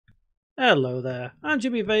Hello there, I'm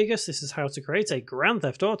Jimmy Vegas. This is how to create a Grand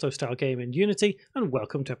Theft Auto style game in Unity, and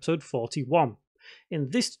welcome to episode 41. In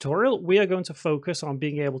this tutorial, we are going to focus on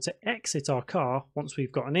being able to exit our car once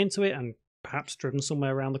we've gotten into it and perhaps driven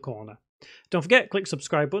somewhere around the corner. Don't forget, click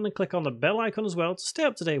subscribe button and click on the bell icon as well to stay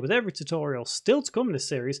up to date with every tutorial still to come in this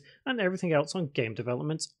series and everything else on game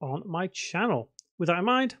development on my channel. With that in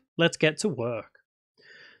mind, let's get to work.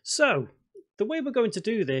 So, the way we're going to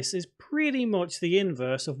do this is pretty much the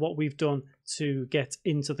inverse of what we've done to get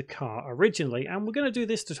into the car originally, and we're going to do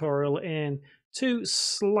this tutorial in two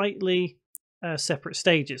slightly separate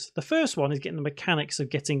stages. The first one is getting the mechanics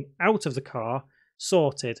of getting out of the car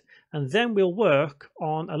sorted, and then we'll work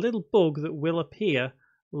on a little bug that will appear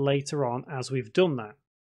later on as we've done that.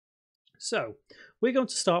 So we're going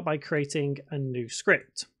to start by creating a new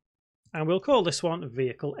script, and we'll call this one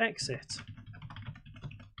Vehicle Exit.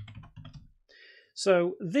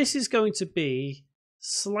 So this is going to be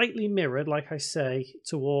slightly mirrored, like I say,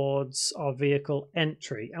 towards our vehicle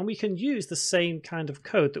entry, and we can use the same kind of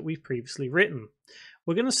code that we've previously written.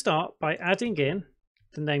 We're going to start by adding in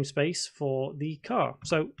the namespace for the car.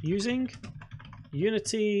 So using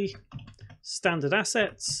Unity standard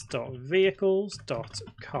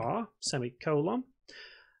assets.vehicles.car semicolon,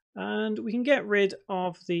 and we can get rid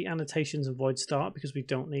of the annotations and void start because we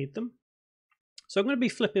don't need them. So I'm going to be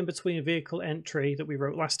flipping between a vehicle entry that we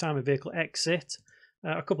wrote last time and vehicle exit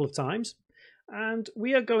a couple of times. And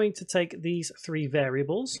we are going to take these three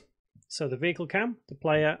variables. So the vehicle cam, the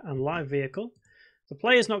player, and live vehicle. The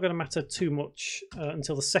player is not going to matter too much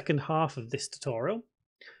until the second half of this tutorial,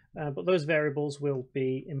 but those variables will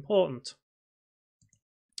be important.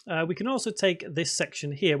 We can also take this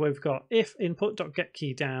section here where we've got if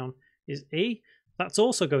input.getKeyDown is E. That's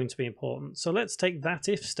also going to be important. So let's take that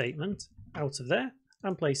if statement out of there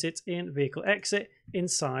and place it in vehicle exit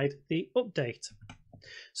inside the update.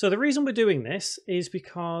 So the reason we're doing this is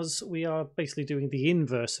because we are basically doing the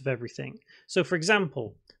inverse of everything. So for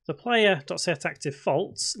example, the player.setActive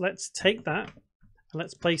false, let's take that and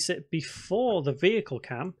let's place it before the vehicle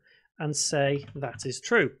cam and say that is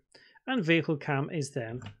true. And vehicle cam is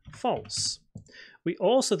then false. We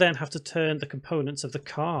also then have to turn the components of the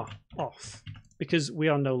car off because we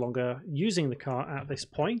are no longer using the car at this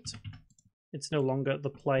point. It's no longer the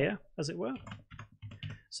player, as it were.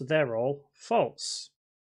 So they're all false.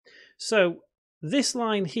 So this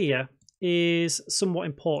line here is somewhat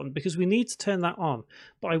important because we need to turn that on.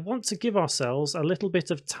 But I want to give ourselves a little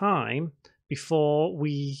bit of time before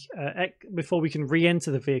we can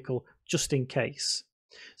re-enter the vehicle just in case.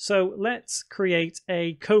 So let's create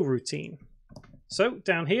a coroutine. So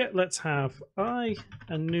down here, let's have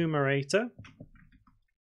enumerator,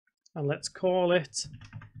 and let's call it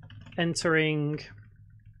entering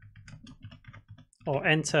or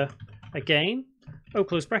enter again,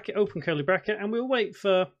 close bracket, open curly bracket, and we'll wait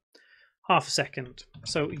for half a second.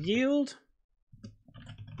 So yield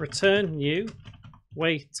return new,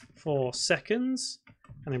 wait for seconds,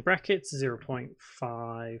 and in brackets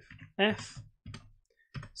 0.5f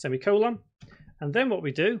semicolon. And then what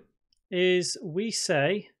we do is we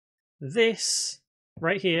say this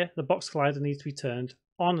right here, the box collider needs to be turned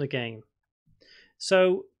on again.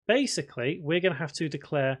 So basically, we're going to have to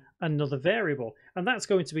declare another variable, and that's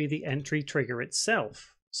going to be the entry trigger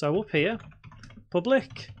itself. So up here,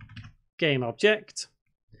 public game object,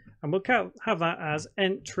 and we'll have that as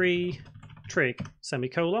entry trig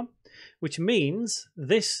semicolon, which means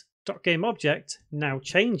this .game object now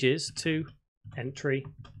changes to entry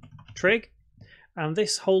trig, and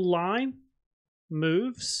this whole line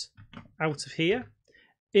moves out of here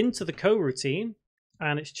into the coroutine,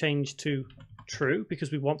 and it's changed to true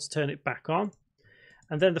because we want to turn it back on.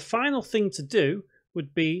 And then the final thing to do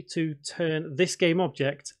would be to turn this game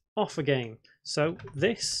object off again. So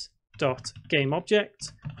this dot game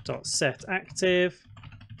object dot set active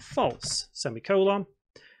false semicolon,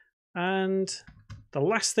 and the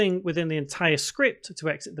last thing within the entire script to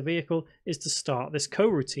exit the vehicle is to start this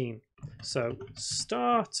coroutine. So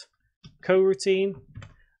start coroutine,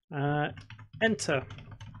 enter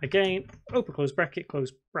again, open close bracket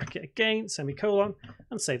again, semicolon,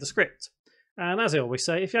 and save the script. And as I always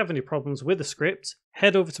say, if you have any problems with the script,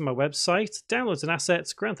 head over to my website, Downloads and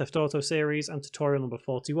Assets, Grand Theft Auto series, and tutorial number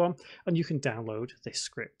 41, and you can download this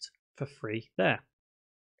script for free there.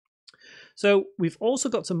 So we've also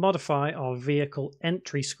got to modify our vehicle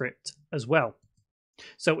entry script as well.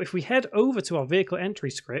 So if we head over to our vehicle entry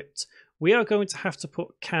script, we are going to have to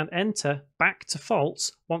put can enter back to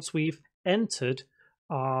false once we've entered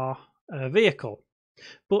our vehicle.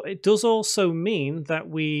 But it does also mean that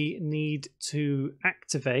we need to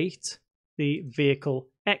activate the vehicle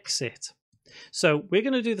exit. So we're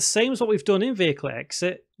going to do the same as what we've done in vehicle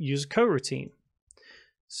exit, use a coroutine.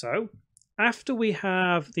 So after we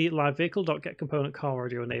have the live vehicle.getComponent car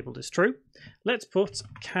audio enabled is true, let's put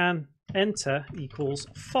can enter equals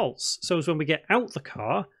false. So as when we get out the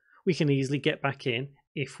car, we can easily get back in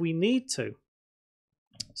if we need to.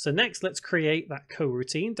 So next, let's create that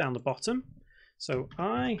coroutine down the bottom. So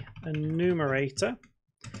I enumerator,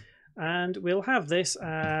 and we'll have this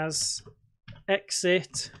as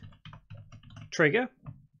exit trigger,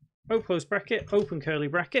 open close bracket, open curly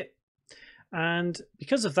bracket. And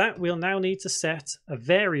because of that, we'll now need to set a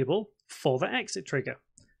variable for the exit trigger.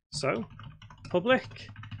 So public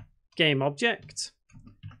game object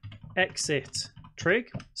exit trig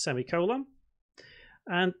semicolon.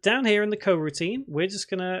 And down here in the coroutine, we're just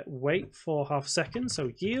going to wait for half a second. So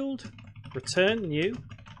yield return new,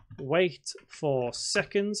 wait for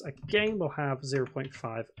seconds. Again, we'll have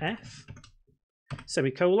 0.5f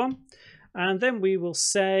semicolon. And then we will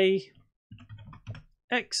say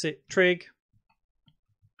exit trig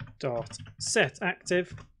dot set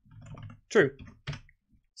active true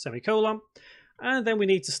semicolon. And then we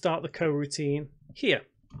need to start the coroutine here.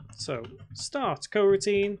 So start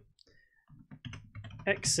coroutine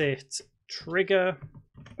exit trigger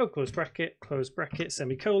open close bracket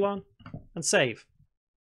semicolon and save.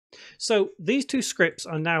 So these two scripts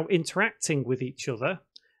are now interacting with each other,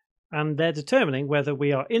 and they're determining whether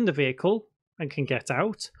we are in the vehicle and can get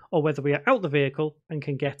out, or whether we are out the vehicle and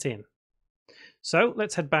can get in. So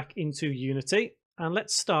let's head back into Unity, and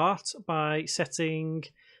let's start by setting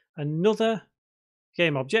another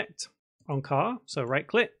game object on car. So right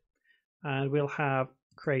click, and we'll have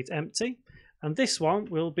create empty, and this one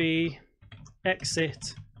will be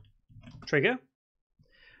exit trigger,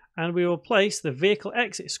 and we will place the vehicle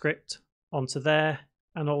exit script onto there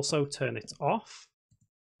and also turn it off.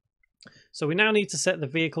 So we now need to set the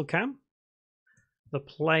vehicle cam, the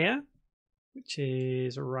player, which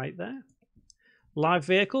is right there, live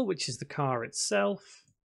vehicle, which is the car itself,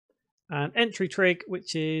 and entry trig,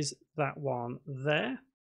 which is that one there.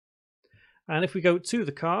 And if we go to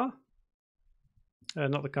the car,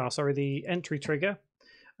 not the car, sorry, the entry trigger,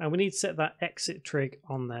 and we need to set that exit trig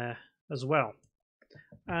on there as well,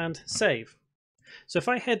 and save. So if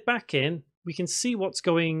I head back in, we can see what's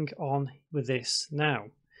going on with this now.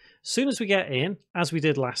 As soon as we get in, as we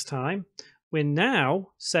did last time, we're now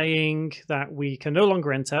saying that we can no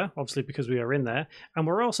longer enter, obviously because we are in there, and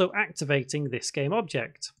we're also activating this game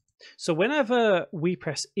object. So whenever we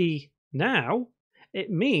press E now,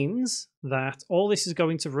 it means that all this is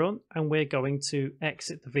going to run and we're going to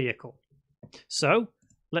exit the vehicle. So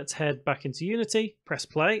let's head back into Unity, press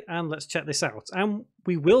play, and let's check this out. And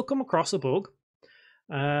we will come across a bug,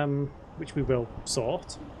 which we will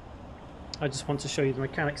sort. I just want to show you the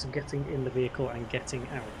mechanics of getting in the vehicle and getting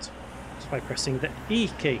out, just by pressing the E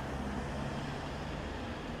key.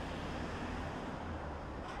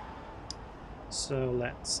 So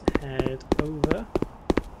let's head over.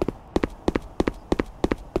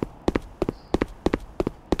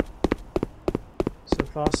 So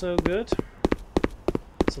far so good.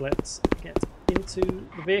 So let's get into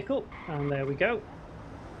the vehicle, and there we go.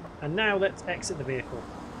 And now let's exit the vehicle.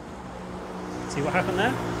 See what happened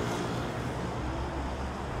there?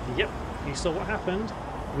 Yep, you saw what happened.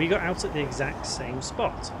 We got out at the exact same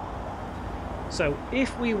spot. So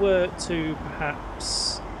if we were to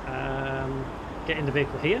perhaps get in the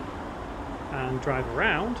vehicle here and drive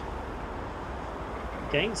around,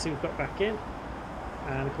 again, so we've got back in,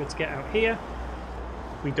 and if we were to get out here,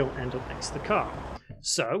 we don't end up next to the car.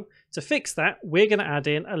 So to fix that, we're going to add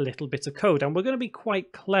in a little bit of code, and we're going to be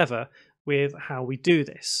quite clever with how we do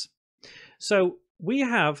this. So we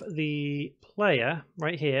have the player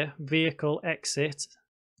right here, vehicle exit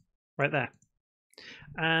right there.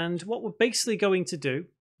 And what we're basically going to do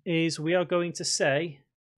is we are going to say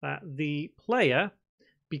that the player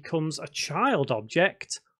becomes a child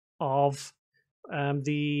object of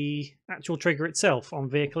the actual trigger itself on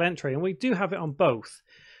vehicle entry. And we do have it on both.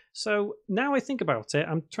 So now I think about it,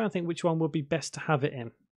 I'm trying to think which one would be best to have it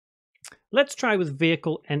in. Let's try with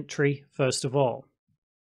vehicle entry first of all.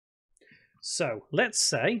 So let's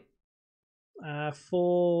say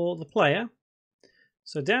for the player,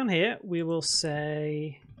 so down here we will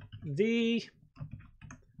say the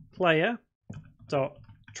player dot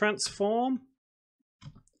transform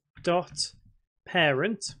dot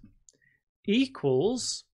parent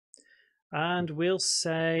equals, and we'll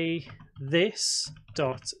say this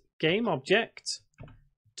dot game object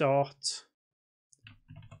dot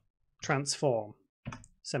transform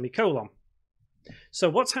semicolon. So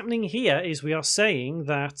what's happening here is we are saying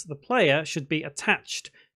that the player should be attached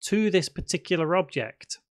to this particular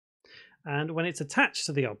object. And when it's attached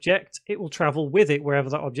to the object, it will travel with it wherever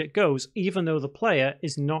that object goes, even though the player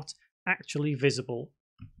is not actually visible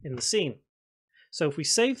in the scene. So if we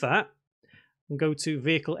save that and go to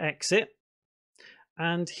Vehicle Exit,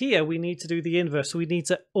 and here we need to do the inverse. So we need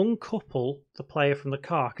to uncouple the player from the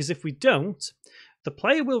car, because if we don't, the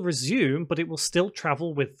player will resume, but it will still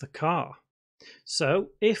travel with the car. So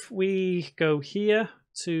if we go here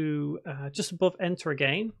to just above enter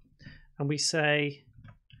again, and we say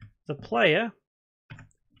the player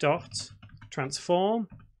dot transform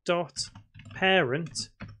dot parent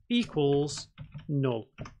equals null,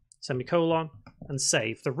 semicolon, and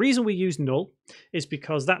save. The reason we use null is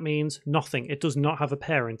because that means nothing. It does not have a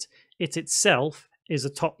parent. It itself is a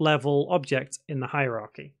top level object in the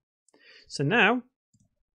hierarchy. So now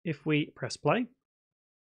if we press play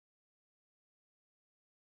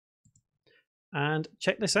and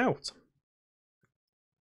check this out,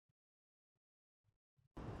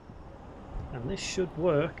 and this should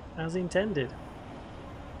work as intended.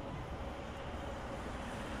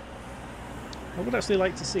 I would actually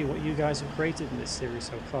like to see what you guys have created in this series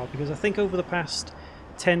so far, because I think over the past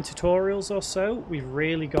 10 tutorials or so, we've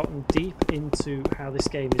really gotten deep into how this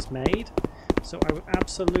game is made. So I would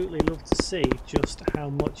absolutely love to see just how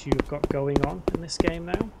much you've got going on in this game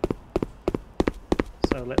now.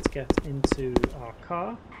 So let's get into our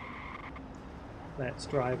car. Let's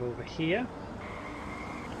drive over here.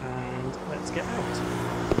 And let's get out.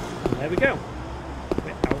 And there we go.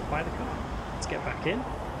 We're out by the car. Let's get back in.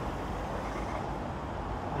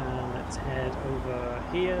 And let's head over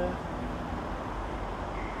here.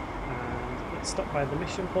 And let's stop by the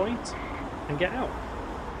mission point and get out.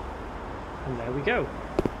 And there we go.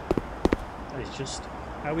 That is just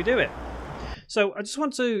how we do it. So I just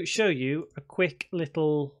want to show you a quick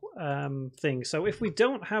little thing. So if we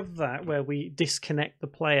don't have that, where we disconnect the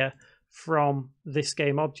player from this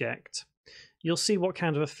game object, you'll see what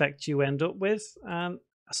kind of effect you end up with. I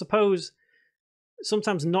suppose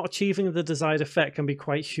sometimes not achieving the desired effect can be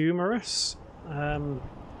quite humorous. I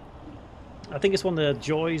think it's one of the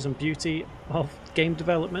joys and beauty of game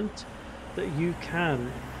development that you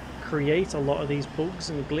can create a lot of these bugs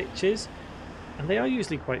and glitches, and they are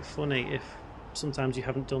usually quite funny if sometimes you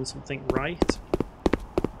haven't done something right.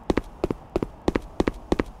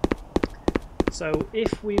 So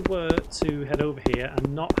if we were to head over here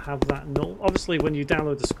and not have that null, obviously when you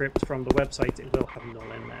download the script from the website it will have null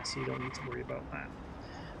in there, so you don't need to worry about that.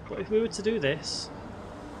 But if we were to do this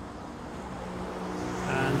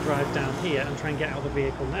and drive down here and try and get out of the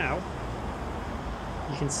vehicle now,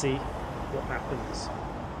 you can see what happens.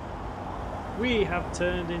 We have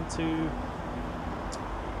turned into...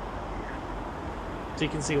 So you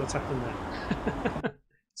can see what's happened there.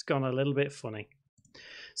 It's gone a little bit funny.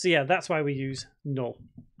 So yeah, that's why we use null.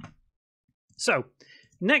 So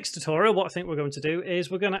next tutorial, what I think we're going to do is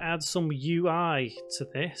we're going to add some UI to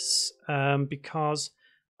this, because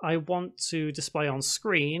I want to display on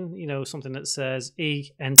screen, you know, something that says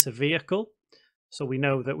E enter vehicle. So we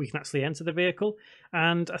know that we can actually enter the vehicle.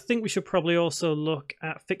 And I think we should probably also look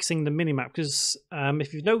at fixing the minimap, because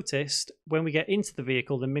if you've noticed, when we get into the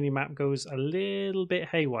vehicle, the minimap goes a little bit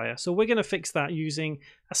haywire. So we're going to fix that using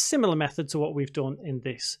a similar method to what we've done in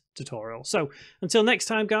this tutorial. So until next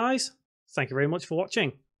time, guys, thank you very much for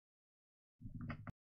watching.